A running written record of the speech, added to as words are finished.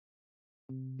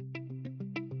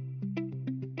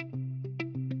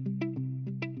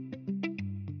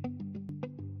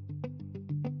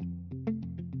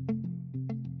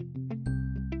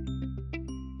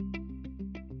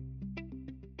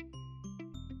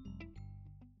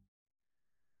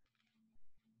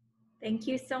Thank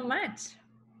you so much.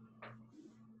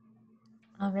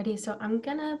 Alrighty, so I'm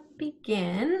gonna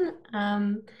begin.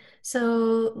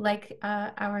 So like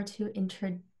our two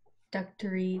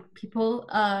introductory people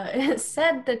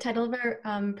said, the title of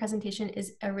our presentation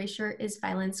is Erasure is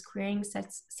Violence, Queering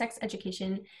Sex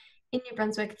Education in New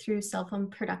Brunswick through Cellphilm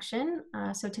Production.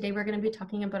 So today we're gonna be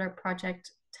talking about our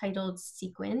project titled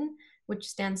SEQuYN, which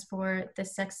stands for the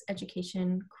Sex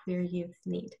Education Queer Youth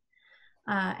Need.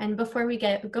 And before we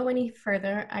go any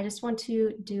further, I just want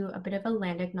to do a bit of a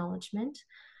land acknowledgement.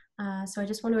 So I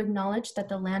just want to acknowledge that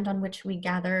the land on which we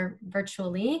gather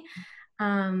virtually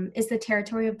is the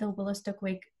territory of the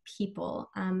Wolastoqiyik people,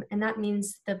 and that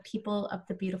means the people of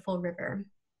the beautiful river.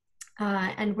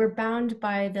 And we're bound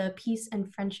by the peace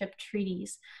and friendship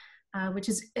treaties, which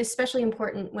is especially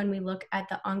important when we look at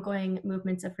the ongoing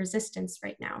movements of resistance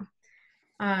right now.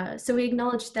 So we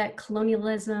acknowledge that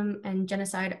colonialism and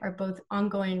genocide are both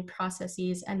ongoing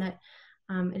processes, and that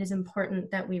it is important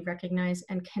that we recognize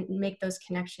and can make those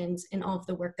connections in all of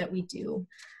the work that we do.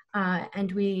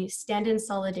 And we stand in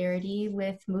solidarity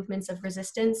with movements of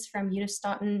resistance from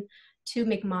Unistoten to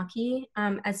Mi'kma'ki,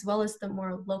 as well as the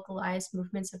more localized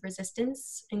movements of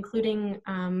resistance, including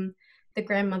the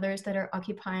grandmothers that are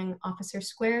occupying Officer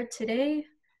Square today,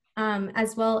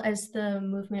 as well as the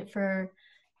movement for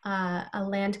a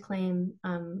land claim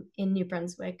in New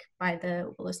Brunswick by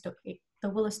the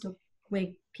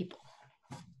Wolastoqiyik people.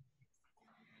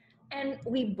 And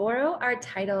we borrow our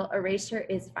title, Erasure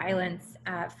is Violence,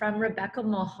 from Rebecca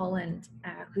Mulholland,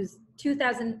 whose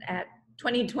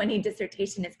 2020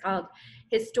 dissertation is called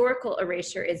Historical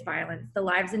Erasure is Violence, the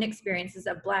Lives and Experiences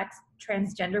of Black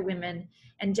Transgender Women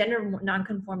and Gender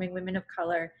Nonconforming Women of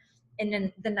Color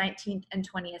in the 19th and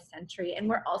 20th century. And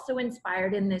we're also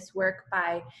inspired in this work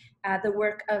by the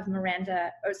work of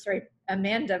Amanda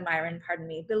Myron,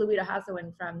 Bilowita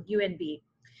Hazawan from UNB,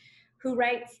 who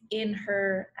writes in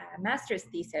her master's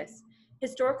thesis,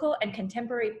 historical and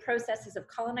contemporary processes of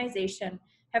colonization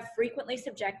have frequently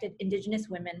subjected Indigenous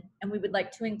women, and we would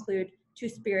like to include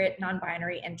Two-Spirit,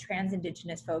 non-binary, and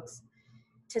trans-Indigenous folks,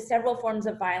 to several forms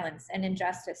of violence and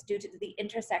injustice due to the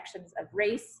intersections of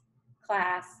race,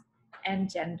 class, and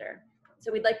gender.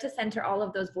 So we'd like to center all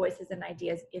of those voices and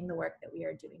ideas in the work that we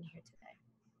are doing here today.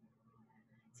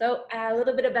 So a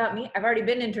little bit about me. I've already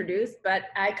been introduced, but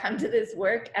I come to this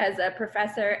work as a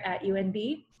professor at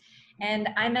UNB. And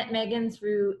I met Megan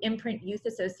through Imprint Youth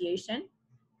Association.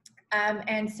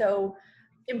 And so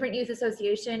Imprint Youth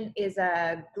Association is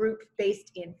a group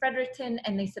based in Fredericton,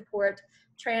 and they support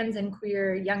trans and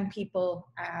queer young people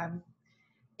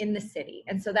in the city.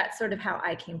 And so that's sort of how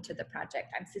I came to the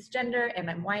project. I'm cisgender and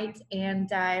I'm white,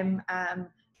 and I'm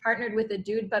partnered with a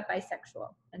dude but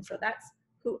bisexual. And so that's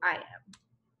who I am.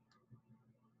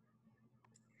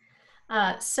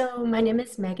 So my name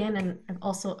is Megan, and I've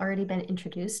also already been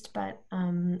introduced, but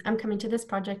I'm coming to this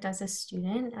project as a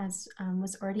student, as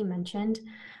was already mentioned.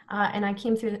 And I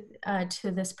came through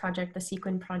to this project, the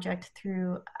SEQuYN project,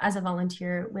 as a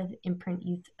volunteer with Imprint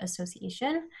Youth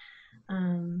Association.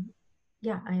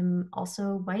 Yeah, I'm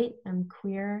also white, I'm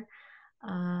queer,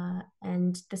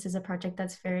 and this is a project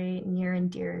that's very near and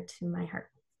dear to my heart.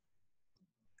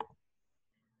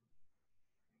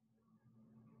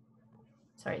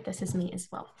 Sorry, this is me as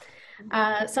well.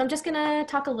 So I'm just gonna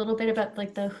talk a little bit about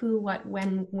like the who, what,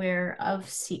 when, where of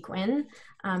SEQuYN.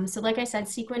 So like I said,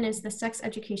 SEQuYN is the sex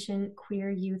education queer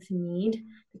youth need.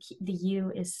 The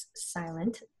U is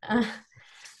silent.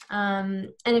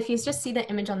 And if you just see the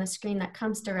image on the screen, that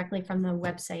comes directly from the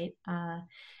website.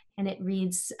 And it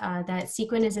reads that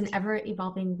SEQuYN is an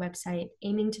ever-evolving website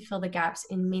aiming to fill the gaps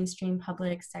in mainstream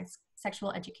public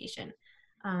sexual education.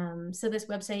 So this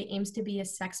website aims to be a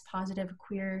sex-positive,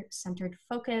 queer-centered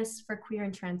focus for queer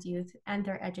and trans youth and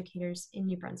their educators in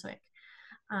New Brunswick.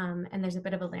 And there's a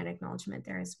bit of a land acknowledgement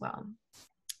there as well.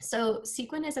 So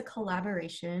SEQuYN is a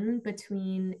collaboration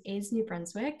between AIDS New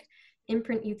Brunswick,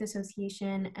 Imprint Youth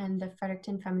Association, and the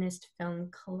Fredericton Feminist Film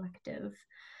Collective.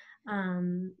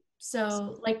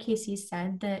 So like Casey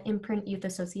said, the Imprint Youth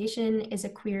Association is a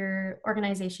queer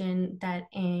organization that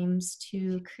aims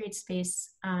to create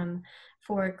space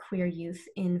for queer youth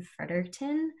in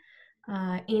Fredericton.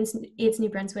 AIDS New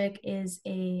Brunswick is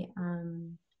a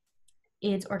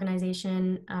AIDS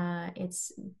organization.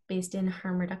 It's based in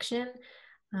harm reduction.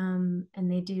 And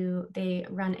they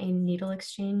run a needle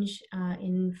exchange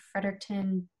in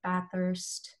Fredericton,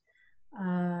 Bathurst,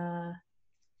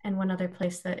 and one other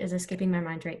place that is escaping my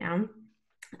mind right now.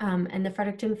 And the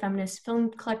Fredericton Feminist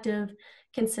Film Collective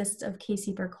consists of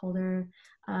Casey Burkholder,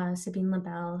 Sabine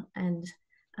LaBelle, and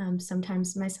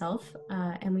sometimes myself,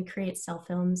 and we create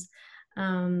Cellphilms.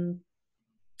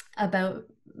 about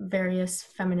various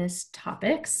feminist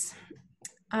topics.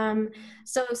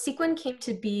 So SEQuYN came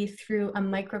to be through a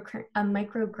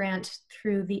micro grant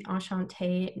through the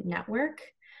Enchanté Network,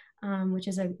 which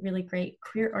is a really great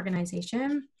queer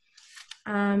organization.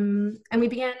 And we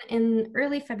began in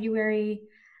early February,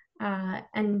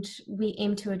 and we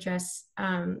aim to address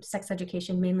sex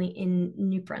education mainly in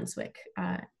New Brunswick.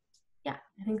 Yeah,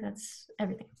 I think that's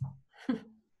everything.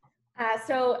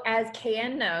 So as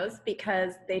KN knows,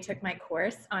 because they took my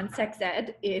course on sex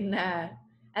ed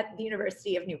at the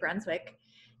University of New Brunswick,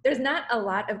 there's not a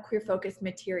lot of queer-focused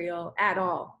material at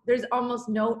all. There's almost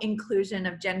no inclusion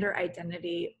of gender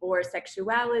identity or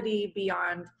sexuality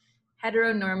beyond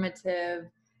heteronormative,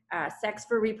 sex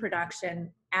for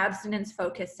reproduction,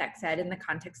 abstinence-focused sex ed in the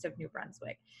context of New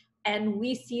Brunswick. And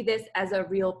we see this as a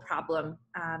real problem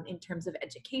in terms of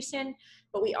education,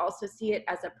 but we also see it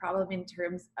as a problem in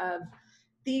terms of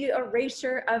the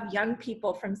erasure of young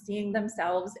people from seeing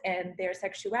themselves and their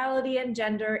sexuality and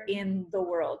gender in the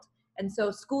world. And so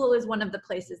school is one of the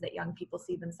places that young people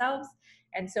see themselves.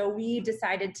 And so we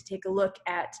decided to take a look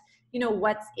at,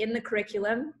 what's in the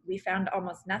curriculum. We found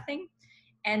almost nothing.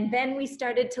 And then we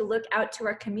started to look out to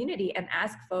our community and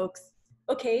ask folks,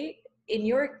 okay, in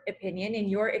your opinion, in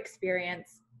your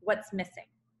experience, what's missing?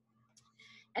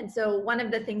 And so one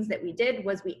of the things that we did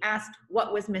was we asked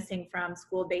what was missing from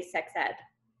school-based sex ed.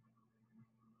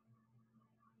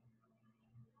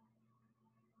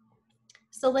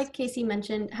 So like Casey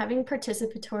mentioned, having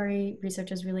participatory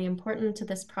research is really important to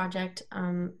this project.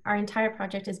 Our entire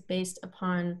project is based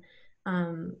upon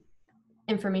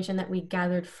information that we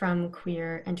gathered from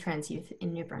queer and trans youth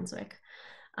in New Brunswick.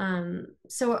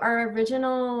 So our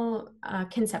original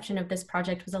conception of this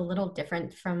project was a little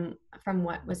different from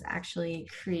what was actually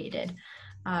created.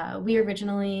 We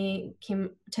originally came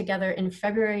together in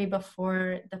February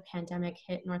before the pandemic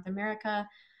hit North America.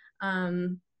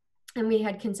 And we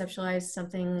had conceptualized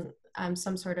something,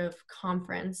 some sort of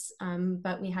conference,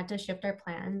 but we had to shift our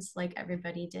plans like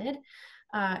everybody did.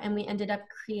 And we ended up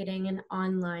creating an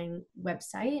online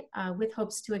website with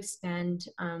hopes to expand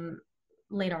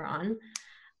later on.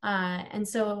 And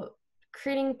so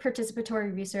creating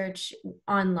participatory research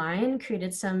online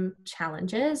created some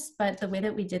challenges, but the way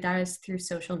that we did that is through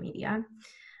social media.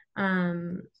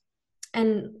 And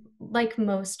like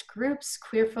most groups,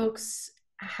 queer folks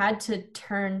had to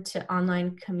turn to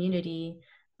online community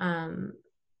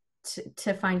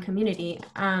to find community.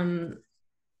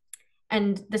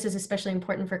 And this is especially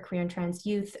important for queer and trans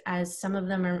youth, as some of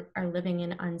them are living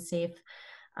in unsafe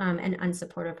and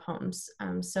unsupportive homes.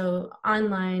 So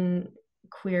online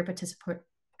queer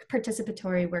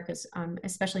participatory work is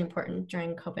especially important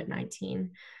during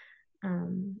COVID-19.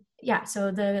 Yeah,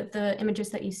 so the images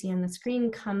that you see on the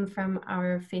screen come from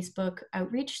our Facebook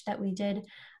outreach that we did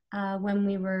when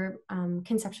we were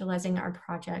conceptualizing our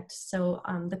project. So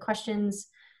the questions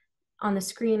on the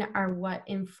screen are what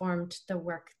informed the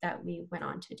work that we went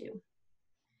on to do.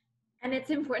 And it's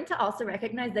important to also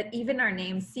recognize that even our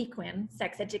name, SEQuYN,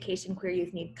 Sex Education Queer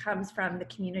Youth Need, comes from the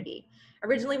community.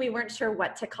 Originally, we weren't sure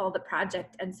what to call the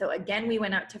project. And so again, we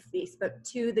went out to Facebook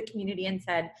to the community and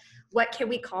said, what can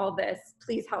we call this?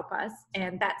 Please help us.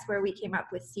 And that's where we came up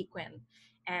with SEQuYN.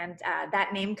 And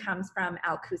that name comes from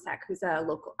Al Cusack, who's a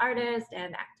local artist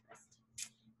and activist.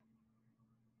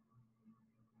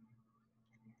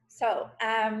 So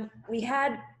we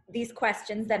had these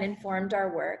questions that informed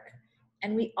our work.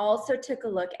 And we also took a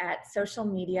look at social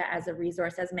media as a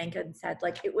resource, as Megan said.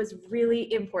 Like, it was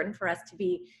really important for us to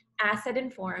be asset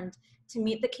informed, to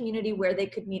meet the community where they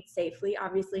could meet safely.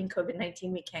 Obviously in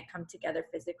COVID-19, we can't come together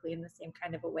physically in the same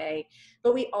kind of a way,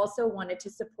 but we also wanted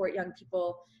to support young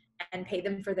people and pay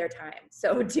them for their time.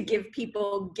 So to give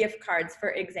people gift cards, for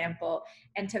example,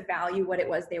 and to value what it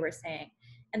was they were saying.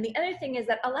 And the other thing is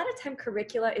that a lot of time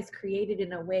curricula is created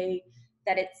in a way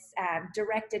that it's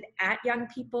directed at young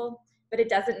people, but it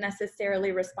doesn't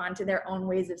necessarily respond to their own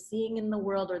ways of seeing in the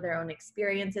world or their own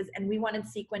experiences. And we wanted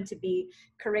SEQuYN to be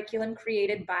curriculum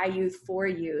created by youth for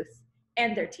youth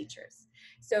and their teachers.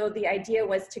 So the idea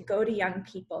was to go to young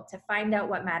people, to find out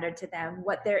what mattered to them,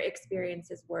 what their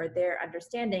experiences were, their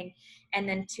understanding, and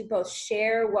then to both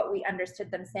share what we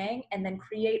understood them saying and then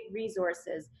create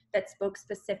resources that spoke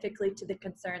specifically to the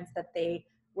concerns that they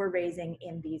were raising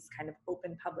in these kind of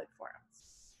open public forums.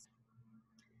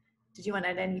 Did you want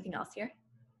to add anything else here?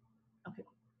 Okay.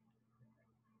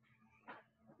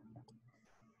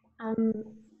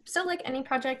 So like any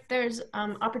project, there's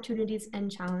opportunities and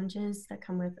challenges that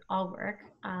come with all work.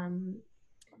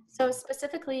 So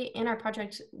specifically in our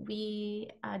project, we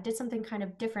did something kind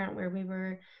of different where we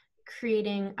were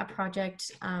creating a project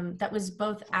that was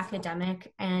both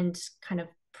academic and kind of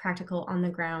practical on the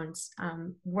ground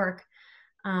work.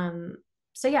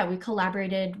 So yeah, we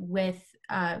collaborated with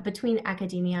between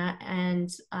academia and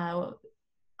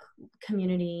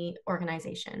community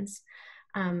organizations.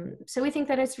 So we think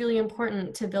that it's really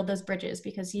important to build those bridges,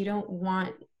 because you don't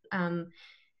want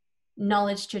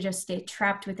knowledge to just stay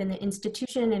trapped within the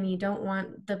institution, and you don't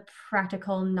want the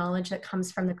practical knowledge that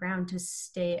comes from the ground to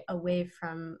stay away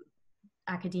from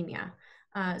academia.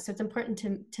 So it's important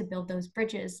to build those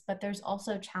bridges, but there's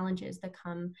also challenges that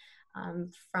come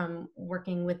from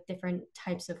working with different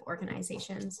types of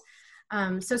organizations.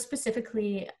 So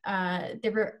specifically,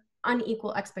 there were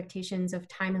unequal expectations of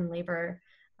time and labor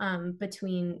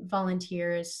between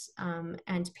volunteers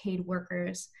and paid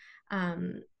workers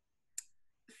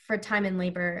for time and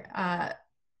labor,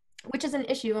 which is an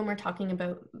issue when we're talking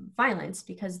about violence,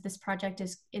 because this project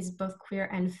is both queer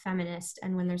and feminist.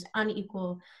 And when there's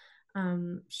unequal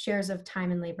shares of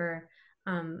time and labor,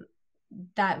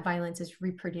 that violence is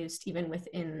reproduced even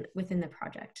within the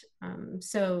project.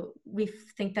 So we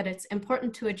think that it's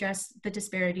important to address the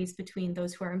disparities between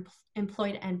those who are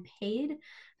employed and paid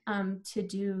to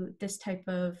do this type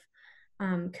of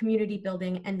community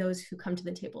building, and those who come to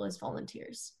the table as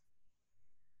volunteers.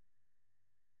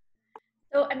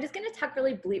 So I'm just going to talk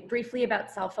really briefly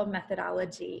about Cellphilm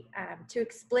methodology to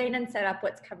explain and set up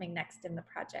what's coming next in the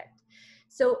project.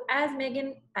 So as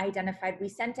Megan identified, we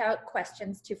sent out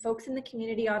questions to folks in the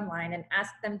community online and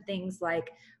asked them things like,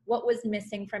 what was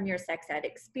missing from your sex ed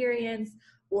experience,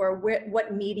 or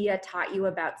what media taught you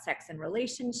about sex and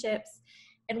relationships?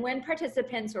 And when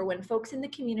participants, or when folks in the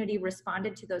community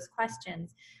responded to those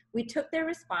questions, we took their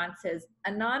responses,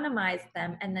 anonymized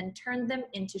them, and then turned them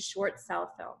into short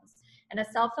cell films. And a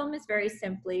cell film is very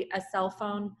simply a cell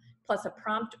phone plus a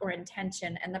prompt or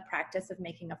intention and the practice of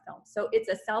making a film. So it's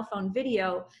a cell phone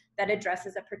video that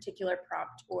addresses a particular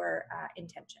prompt or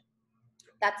intention.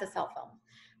 That's a cell film.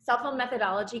 Cell film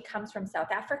methodology comes from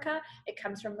South Africa. It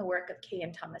comes from the work of Kay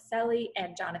Tomaselli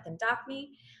and Jonathan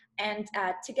Dockney. And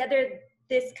together,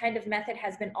 this kind of method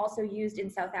has been also used in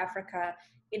South Africa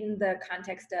in the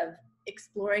context of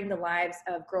exploring the lives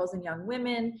of girls and young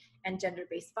women and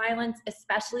gender-based violence,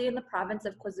 especially in the province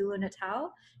of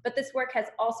KwaZulu-Natal. But this work has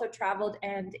also traveled,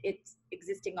 and it's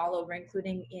existing all over,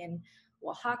 including in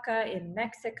Oaxaca, in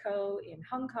Mexico, in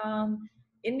Hong Kong,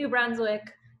 in New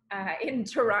Brunswick, in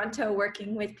Toronto,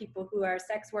 working with people who are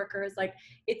sex workers. Like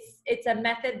it's a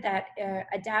method that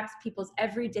adapts people's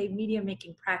everyday media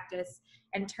making practice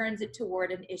and turns it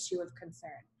toward an issue of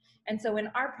concern. And so in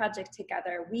our project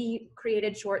together, we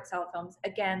created short cell films,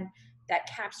 again, that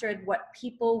captured what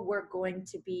people were going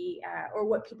to be, or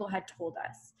what people had told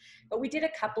us. But we did a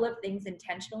couple of things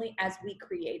intentionally as we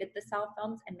created the cell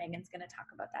films, and Megan's gonna talk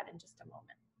about that in just a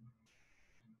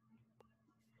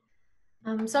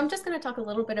moment. So I'm just gonna talk a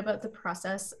little bit about the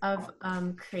process of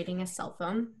creating a cell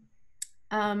film.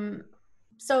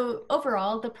 So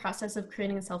overall, the process of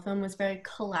creating a cell film was very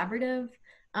collaborative.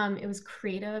 It was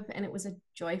creative, and it was a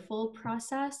joyful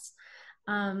process.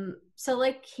 So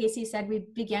like Casey said, we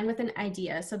began with an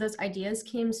idea. So those ideas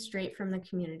came straight from the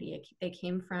community. They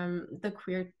came from the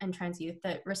queer and trans youth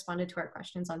that responded to our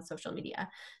questions on social media.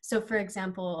 So for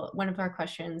example, one of our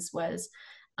questions was,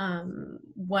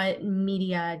 what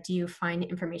media do you find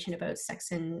information about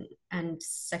sex and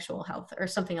sexual health, or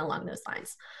something along those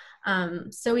lines?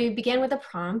 So we began with a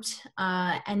prompt,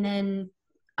 and then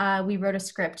we wrote a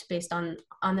script based on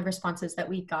the responses that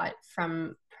we got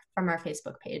from our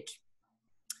Facebook page.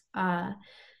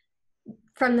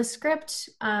 From the script,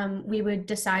 we would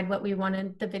decide what we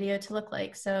wanted the video to look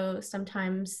like. So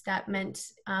sometimes that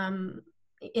meant,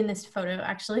 in this photo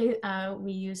actually,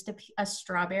 we used a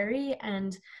strawberry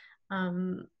and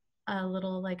a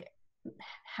little like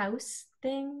house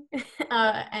thing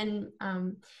and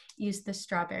used the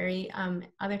strawberry.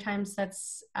 Other times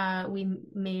that's we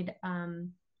made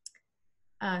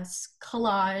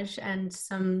collage and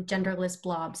some genderless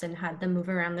blobs and had them move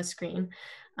around the screen.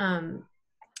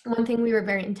 One thing we were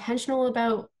very intentional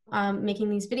about making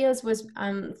these videos was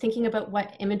thinking about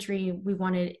what imagery we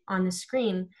wanted on the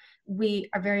screen. We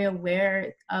are very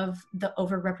aware of the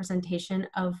overrepresentation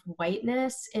of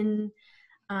whiteness in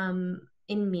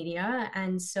media,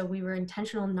 and so we were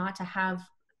intentional not to have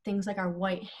things like our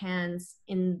white hands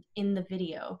in the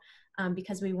video,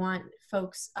 because we want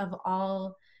folks of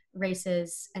all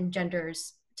races and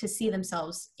genders to see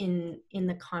themselves in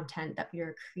the content that we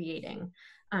are creating.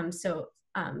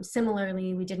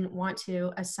 Similarly, we didn't want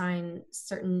to assign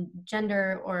certain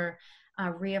gender or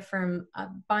reaffirm a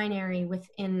binary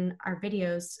within our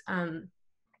videos,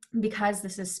 because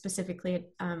this is specifically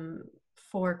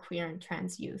for queer and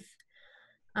trans youth.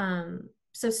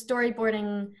 So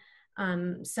storyboarding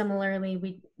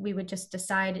Similarly, we would just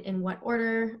decide in what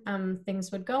order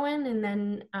things would go in, and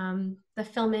then the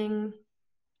filming,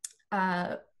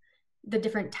 the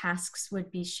different tasks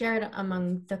would be shared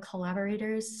among the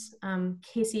collaborators.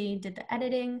 Casey did the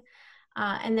editing,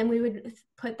 and then we would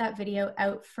put that video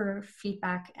out for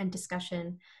feedback and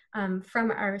discussion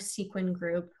from our SEQuYN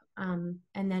group, and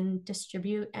then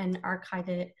distribute and archive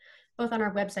it both on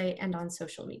our website and on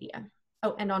social media.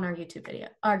 Oh, and on our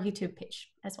YouTube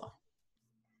page as well.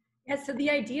 Yeah, so the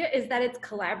idea is that it's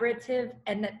collaborative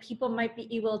and that people might be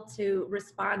able to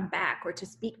respond back or to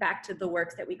speak back to the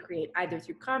works that we create, either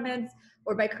through comments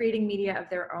or by creating media of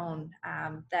their own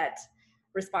that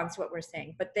responds to what we're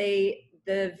saying. But the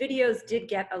videos did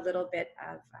get a little bit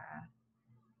of,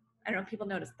 I don't know, people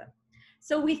noticed them.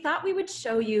 So we thought we would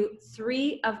show you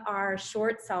 3 of our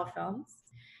short Cellphilms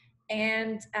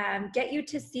and get you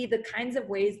to see the kinds of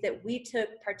ways that we took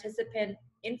participant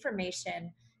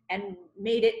information and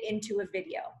made it into a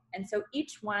video. And so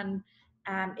each one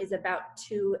is about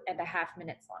 2.5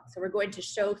 minutes long. So we're going to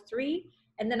show 3,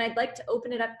 and then I'd like to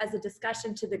open it up as a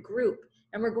discussion to the group.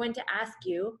 And we're going to ask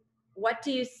you, what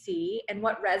do you see and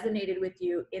what resonated with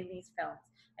you in these films?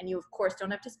 And you, of course,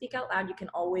 don't have to speak out loud. You can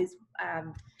always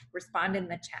respond in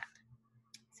the chat.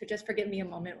 So just forgive me a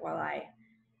moment while I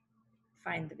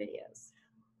find the videos.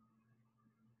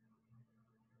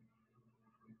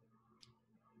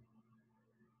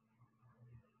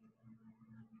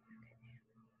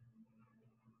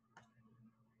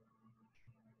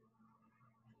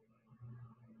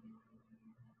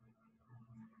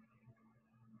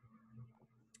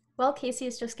 While Casey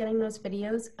is just getting those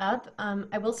videos up,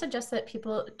 I will suggest that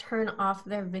people turn off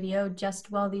their video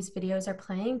just while these videos are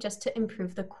playing, just to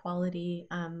improve the quality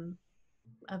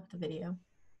of the video.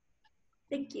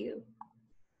 Thank you.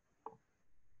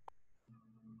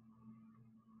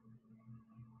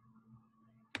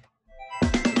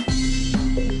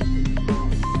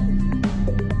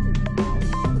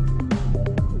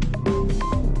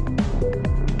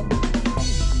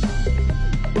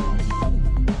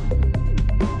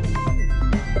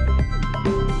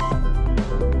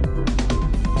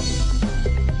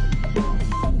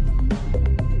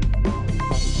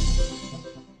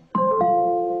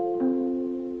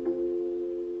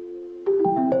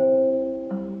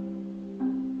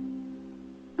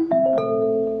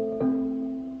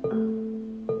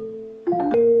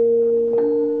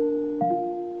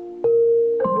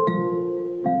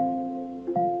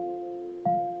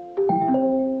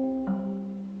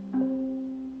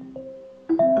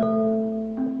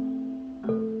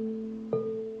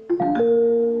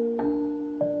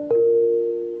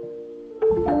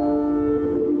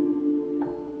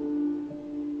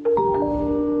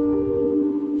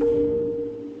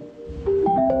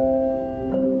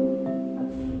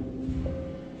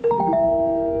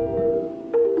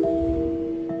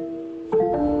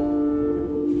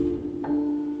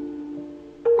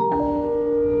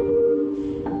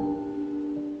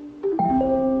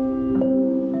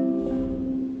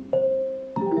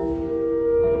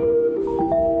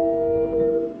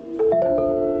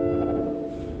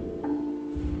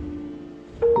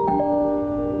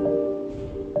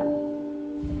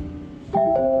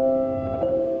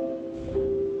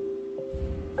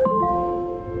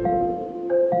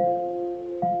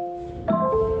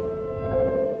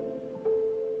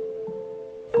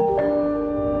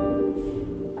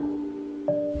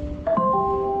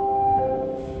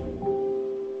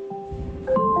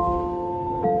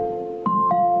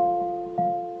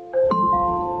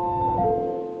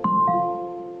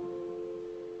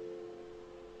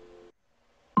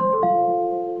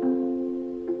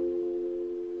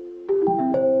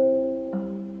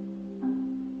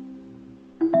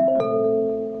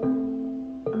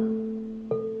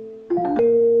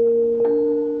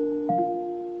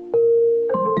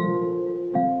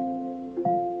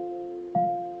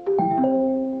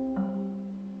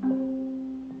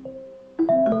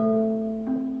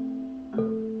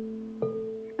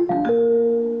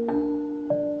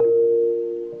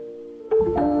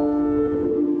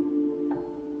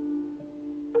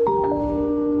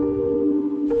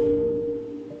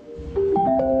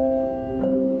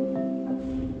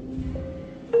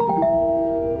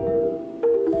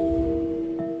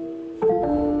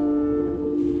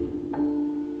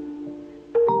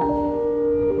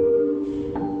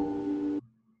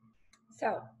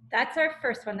 That's our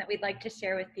first one that we'd like to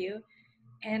share with you.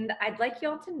 And I'd like you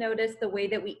all to notice the way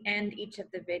that we end each of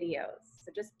the videos.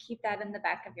 So just keep that in the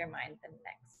back of your mind the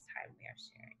next time we are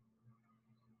sharing.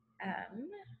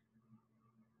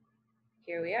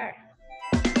 Here we are.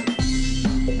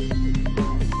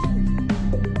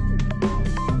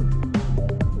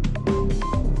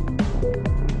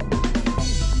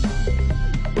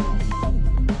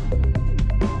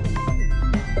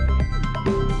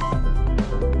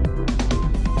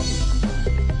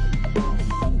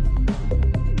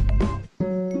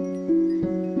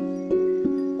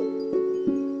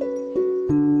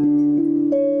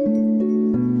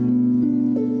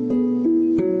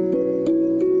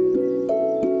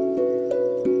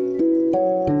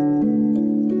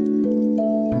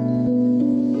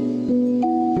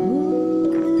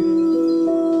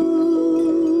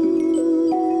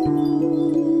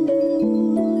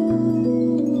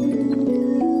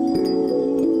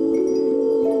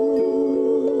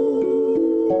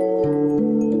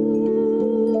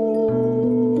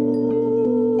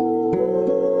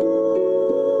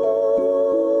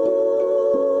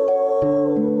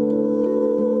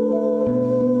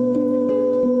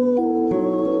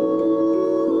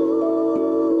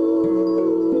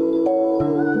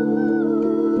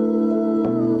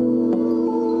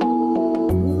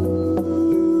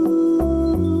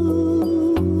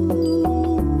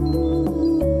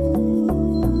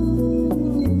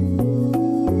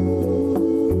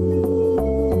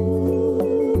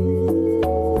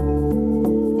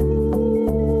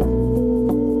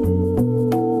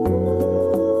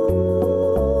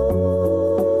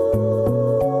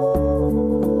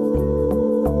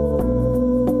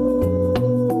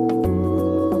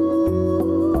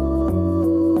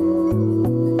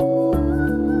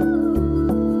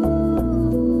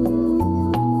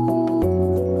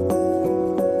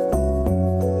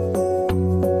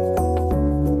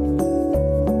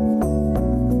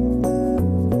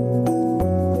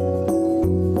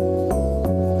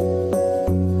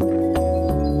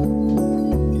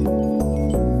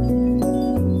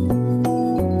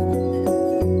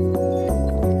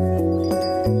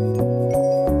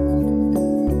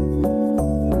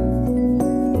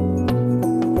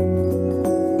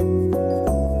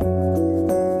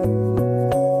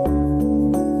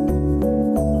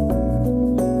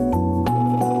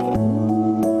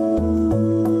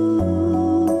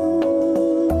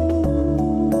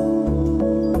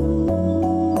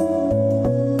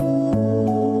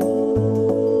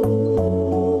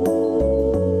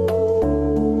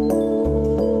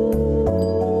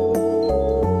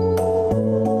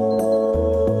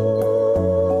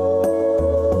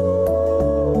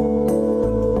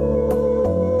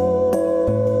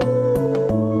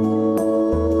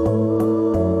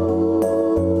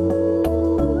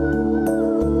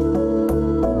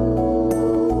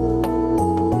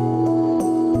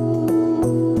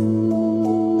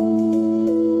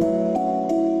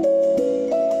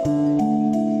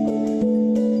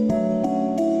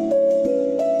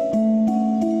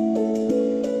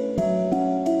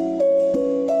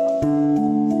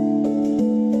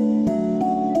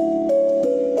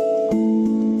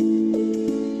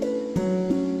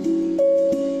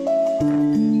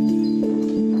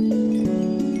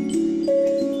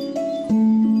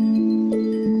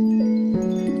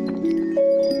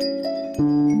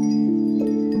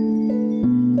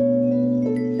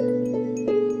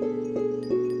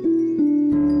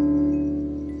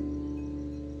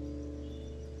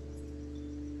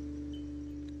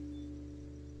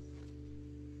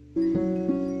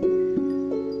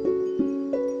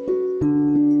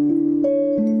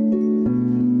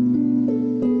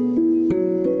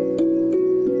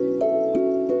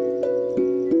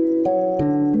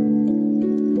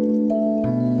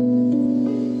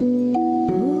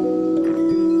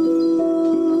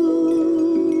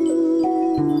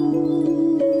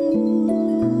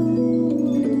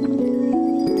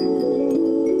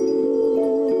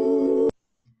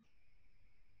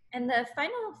 the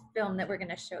final film that we're going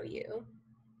to show you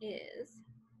is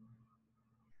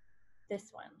this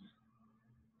one,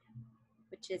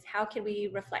 which is How Can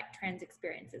We Reflect Trans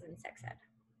Experiences in Sex Ed?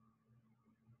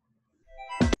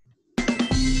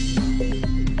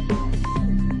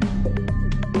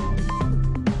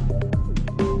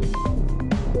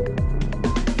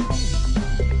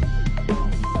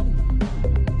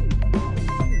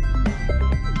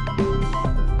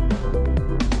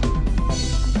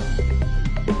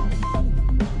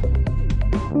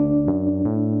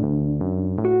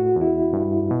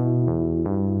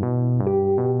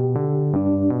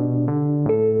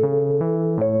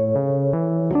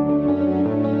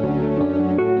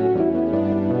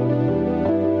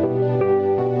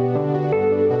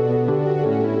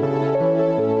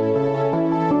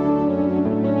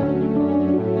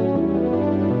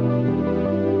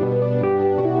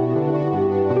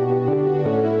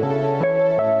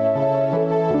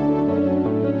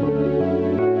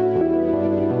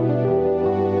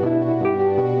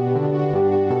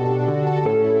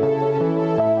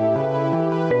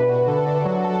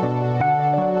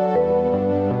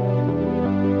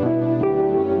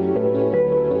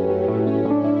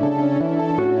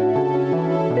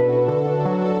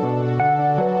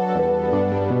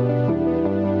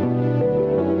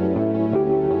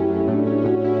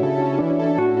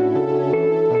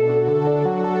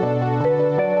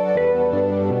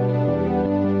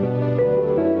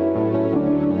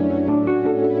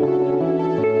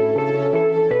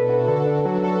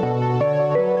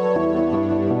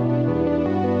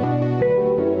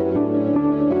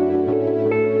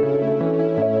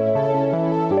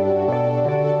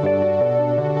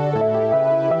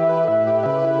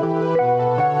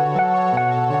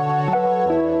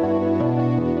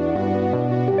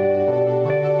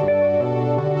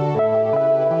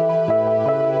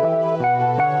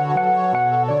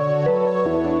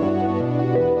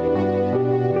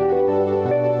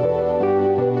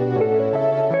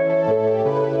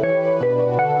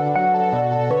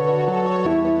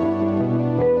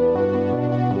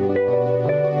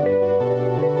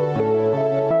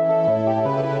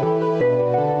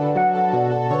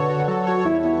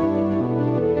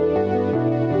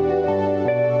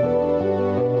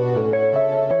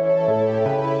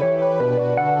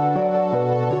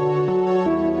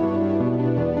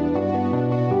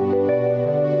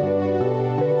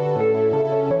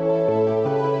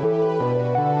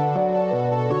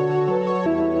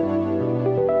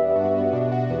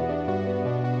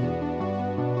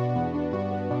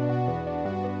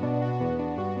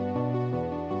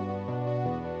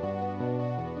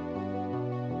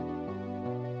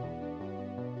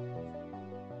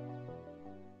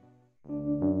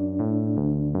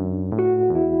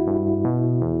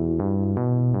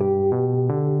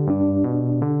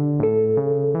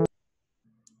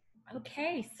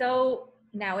 Okay, so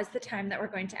now is the time that we're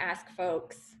going to ask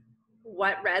folks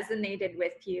what resonated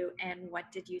with you and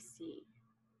what did you see?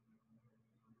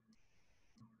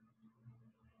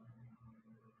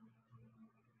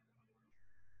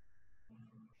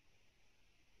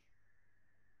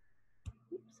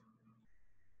 Oops.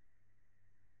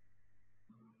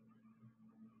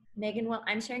 Megan, while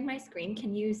I'm sharing my screen,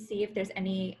 can you see if there's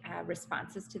any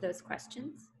responses to those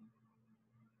questions?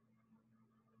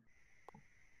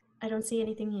 I don't see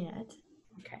anything yet.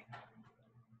 Okay.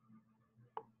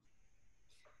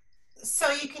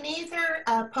 So you can either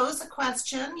pose a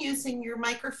question using your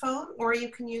microphone or you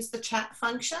can use the chat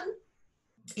function.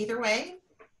 Either way.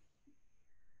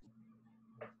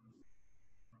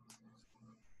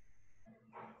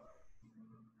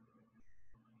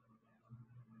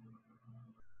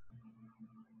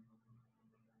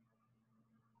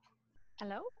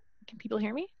 Hello, can people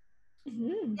hear me?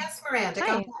 Mm-hmm. Yes, Miranda, Hi.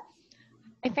 go ahead.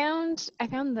 I found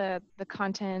the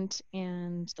content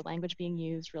and the language being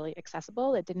used really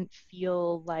accessible. It didn't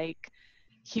feel like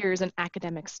here's an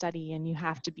academic study and you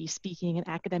have to be speaking in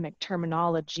academic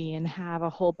terminology and have a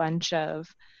whole bunch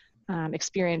of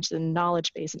experience and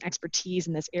knowledge base and expertise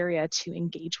in this area to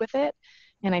engage with it.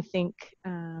 And I think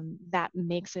that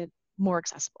makes it more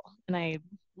accessible. And I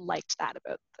liked that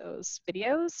about those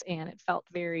videos, and it felt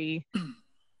very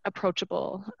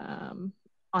approachable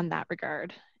on that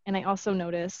regard. And I also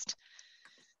noticed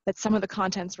that some of the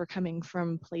contents were coming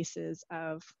from places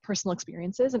of personal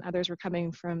experiences and others were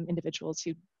coming from individuals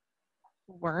who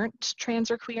weren't trans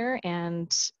or queer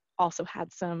and also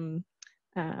had some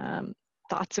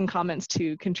thoughts and comments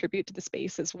to contribute to the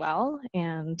space as well.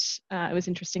 And it was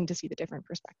interesting to see the different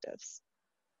perspectives.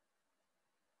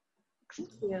 Thank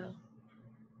you.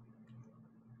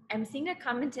 I'm seeing a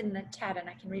comment in the chat and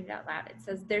I can read it out loud. It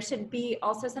says, there should be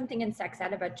also something in sex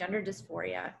ed about gender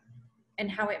dysphoria and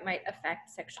how it might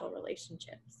affect sexual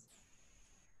relationships.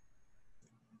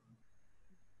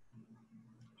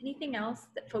 Anything else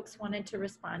that folks wanted to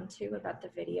respond to about the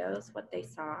videos, what they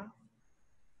saw?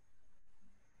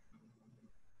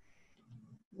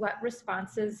 What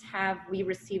responses have we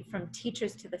received from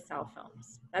teachers to the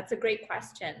Cellphilms? That's a great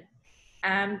question.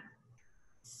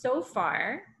 So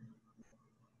far,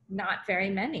 not very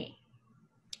many.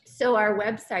 So our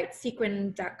website,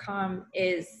 SEQuYN.com,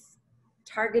 is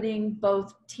targeting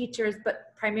both teachers,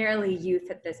 but primarily youth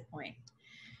at this point.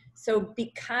 So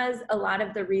because a lot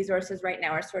of the resources right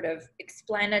now are sort of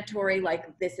explanatory,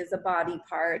 like this is a body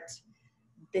part,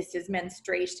 this is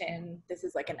menstruation, this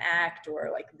is like an act, or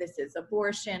like this is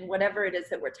abortion, whatever it is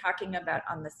that we're talking about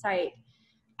on the site.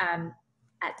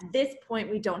 At this point,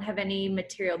 we don't have any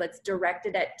material that's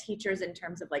directed at teachers in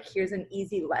terms of like, here's an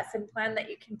easy lesson plan that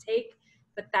you can take,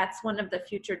 but that's one of the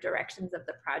future directions of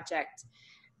the project,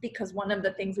 because one of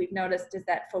the things we've noticed is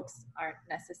that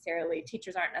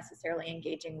teachers aren't necessarily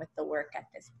engaging with the work at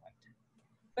this point.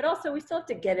 But also we still have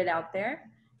to get it out there,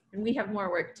 and we have more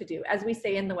work to do. As we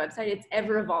say in the website, it's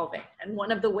ever evolving. And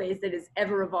one of the ways that is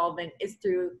ever evolving is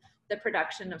through the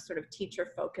production of sort of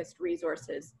teacher-focused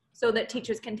resources, so that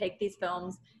teachers can take these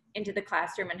films into the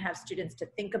classroom and have students to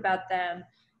think about them,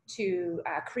 to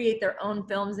create their own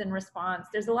films in response.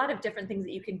 There's a lot of different things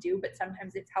that you can do, but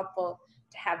sometimes it's helpful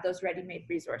to have those ready-made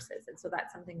resources. And so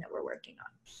that's something that we're working on.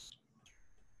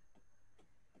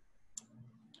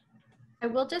 I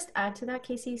will just add to that,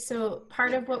 Casey. So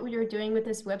part of what we are doing with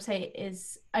this website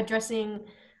is addressing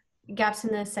gaps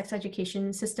in the sex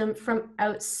education system from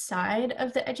outside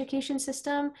of the education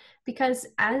system, because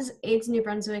as AIDS New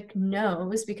Brunswick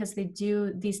knows, because they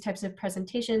do these types of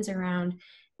presentations around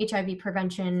HIV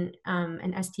prevention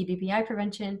and STBBI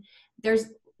prevention, there's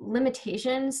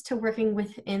limitations to working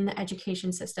within the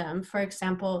education system. For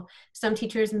example, some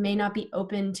teachers may not be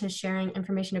open to sharing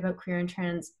information about queer and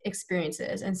trans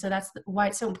experiences. And so that's why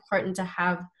it's so important to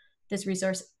have this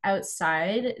resource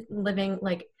outside, living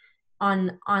like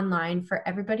online for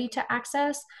everybody to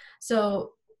access.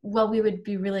 So while we would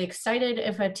be really excited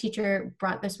if a teacher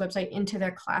brought this website into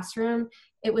their classroom,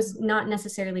 it was not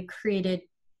necessarily created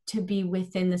to be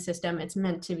within the system. It's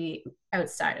meant to be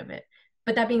outside of it.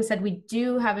 But that being said, we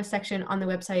do have a section on the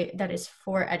website that is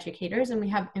for educators, and we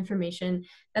have information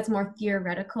that's more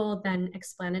theoretical than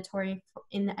explanatory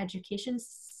in the education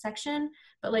section.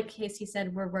 But like Casey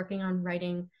said, we're working on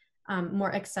writing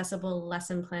more accessible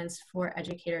lesson plans for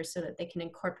educators so that they can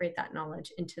incorporate that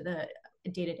knowledge into the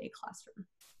day-to-day classroom.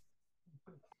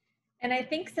 And I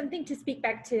think something to speak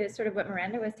back to sort of what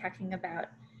Miranda was talking about,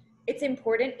 it's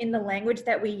important in the language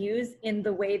that we use, in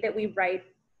the way that we write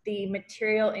the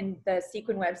material in the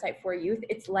SEQuYN website for youth.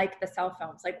 It's like the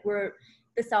Cellphilms. Like the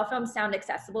Cellphilms sound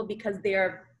accessible because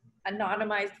they're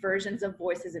anonymized versions of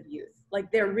voices of youth.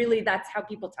 Like they're really, that's how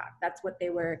people talk. That's what they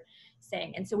were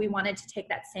saying. And so we wanted to take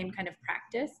that same kind of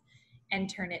practice and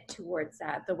turn it towards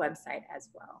the website as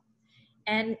well.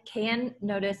 And Kayan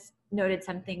noted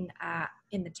something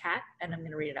in the chat, and I'm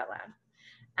going to read it out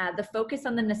loud. The focus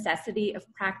on the necessity of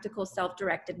practical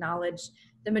self-directed knowledge.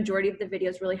 The majority of the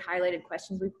videos really highlighted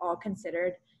questions we've all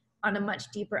considered on a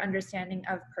much deeper understanding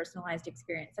of personalized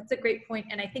experience. That's a great point.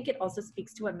 And I think it also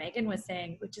speaks to what Megan was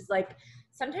saying, which is like,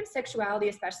 sometimes sexuality,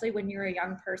 especially when you're a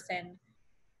young person,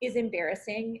 is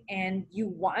embarrassing, and you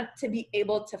want to be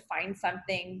able to find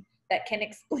something that can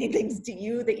explain things to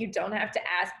you, that you don't have to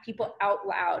ask people out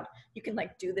loud. You can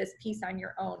like do this piece on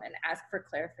your own and ask for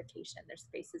clarification. There's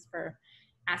spaces for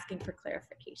asking for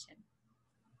clarification.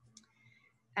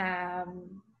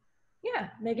 Yeah,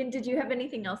 Megan, did you have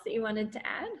anything else that you wanted to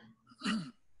add?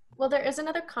 Well, there is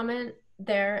another comment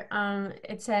there.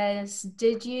 It says,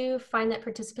 did you find that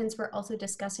participants were also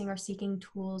discussing or seeking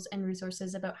tools and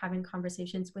resources about having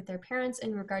conversations with their parents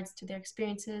in regards to their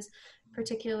experiences?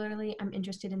 Particularly, I'm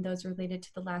interested in those related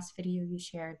to the last video you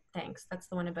shared. Thanks. That's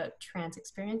the one about trans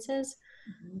experiences.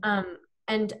 Mm-hmm.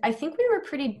 And I think we were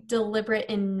pretty deliberate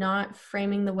in not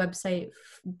framing the website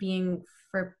being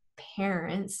for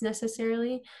parents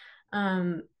necessarily.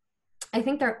 I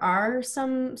think there are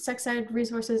some sex ed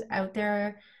resources out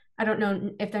there. I don't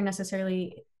know if they're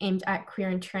necessarily aimed at queer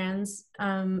and trans,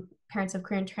 parents of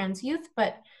queer and trans youth,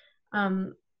 but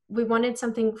we wanted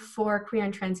something for queer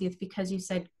and trans youth because you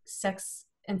said sex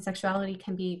and sexuality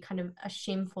can be kind of a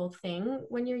shameful thing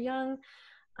when you're young.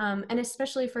 And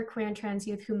especially for queer and trans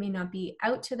youth who may not be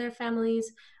out to their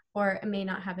families or may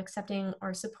not have accepting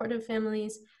or supportive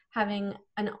families, having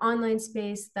an online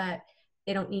space that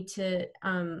they don't need to,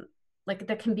 like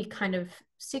that can be kind of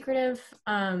secretive,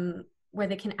 where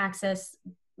they can access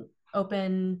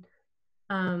open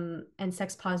and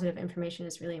sex positive information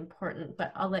is really important,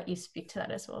 but I'll let you speak to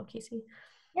that as well, Casey.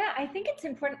 Yeah, I think it's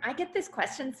important. I get this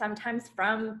question sometimes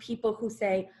from people who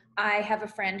say, I have a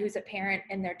friend who's a parent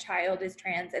and their child is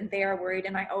trans and they are worried.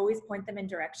 And I always point them in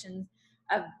directions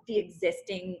of the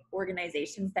existing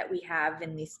organizations that we have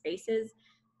in these spaces,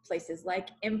 places like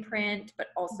Imprint, but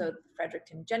also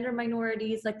Fredericton Gender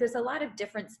Minorities. Like there's a lot of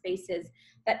different spaces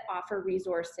that offer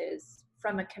resources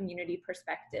from a community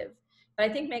perspective. But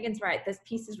I think Megan's right. This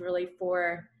piece is really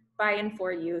by and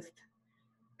for youth,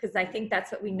 because I think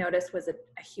that's what we noticed was a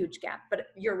huge gap. But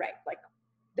you're right, like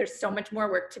there's so much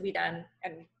more work to be done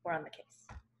and we're on the case.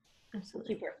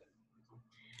 Absolutely. Keep working.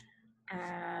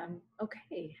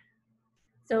 Okay.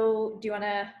 So do you want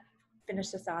to finish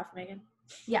this off, Megan?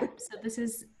 Yeah, so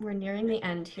we're nearing the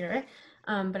end here,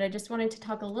 but I just wanted to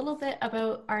talk a little bit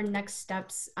about our next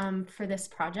steps for this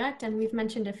project, and we've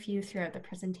mentioned a few throughout the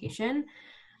presentation.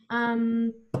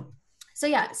 So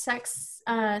yeah, sex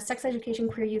education,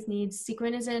 queer youth needs.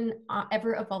 SEQuYN is an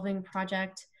ever-evolving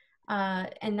project,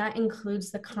 and that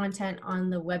includes the content on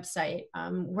the website.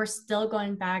 We're still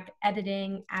going back,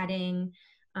 editing, adding,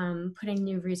 putting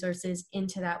new resources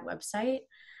into that website.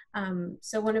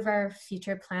 So one of our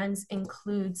future plans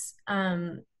includes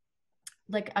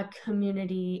like a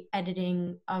community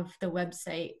editing of the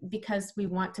website, because we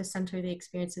want to center the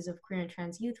experiences of queer and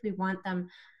trans youth. We want them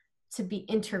to be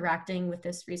interacting with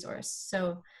this resource.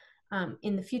 So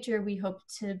in the future, we hope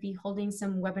to be holding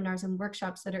some webinars and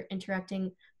workshops that are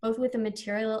interacting both with the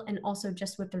material and also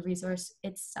just with the resource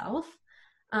itself.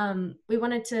 We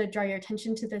wanted to draw your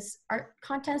attention to this art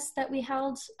contest that we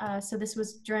held. So this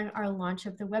was during our launch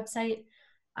of the website,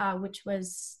 which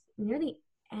was near the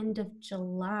end of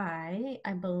July,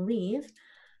 I believe.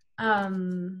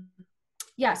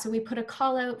 Yeah, so we put a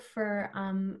call out for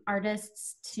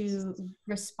artists to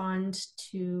respond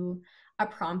to a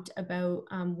prompt about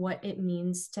what it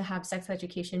means to have sex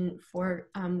education for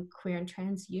queer and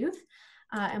trans youth.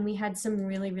 And we had some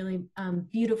really, really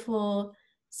beautiful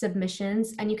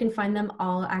submissions, and you can find them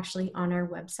all actually on our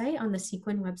website, on the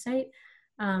SEQuYN website.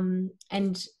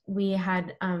 And we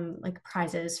had like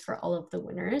prizes for all of the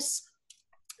winners.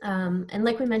 And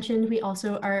like we mentioned, we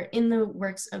also are in the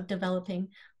works of developing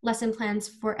lesson plans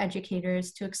for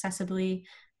educators to accessibly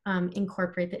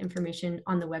incorporate the information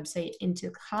on the website into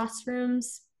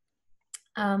classrooms.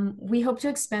 We hope to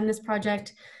expand this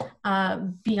project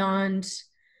beyond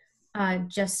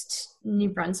just New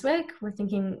Brunswick. We're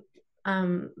thinking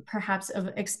perhaps of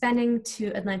expanding to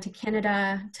Atlantic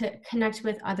Canada to connect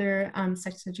with other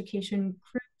sex education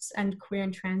groups and queer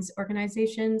and trans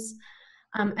organizations,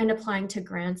 and applying to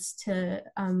grants to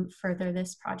further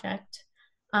this project.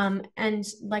 And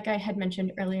like I had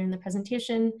mentioned earlier in the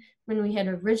presentation, when we had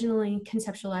originally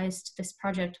conceptualized this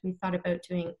project, we thought about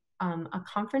doing a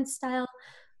conference style.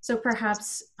 So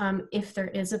perhaps if there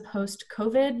is a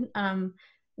post-COVID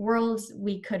world,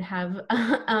 we could have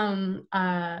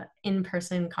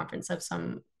in-person conference of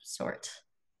some sort.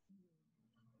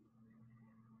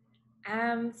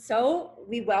 So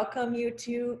we welcome you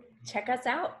to check us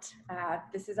out.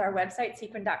 This is our website,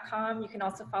 SEQuYN.com. You can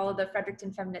also follow the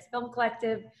Fredericton Feminist Film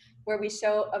Collective, where we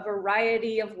show a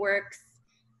variety of works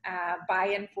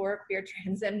by and for queer,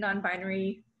 trans, and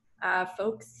non-binary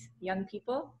folks, young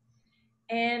people.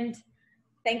 And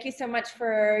thank you so much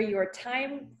for your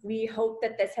time. We hope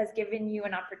that this has given you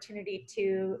an opportunity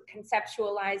to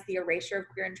conceptualize the erasure of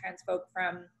queer and trans folk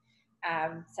from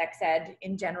sex ed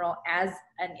in general as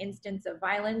an instance of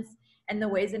violence, and the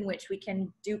ways in which we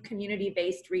can do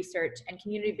community-based research and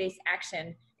community-based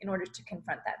action in order to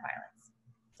confront that violence.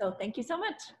 So thank you so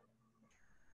much.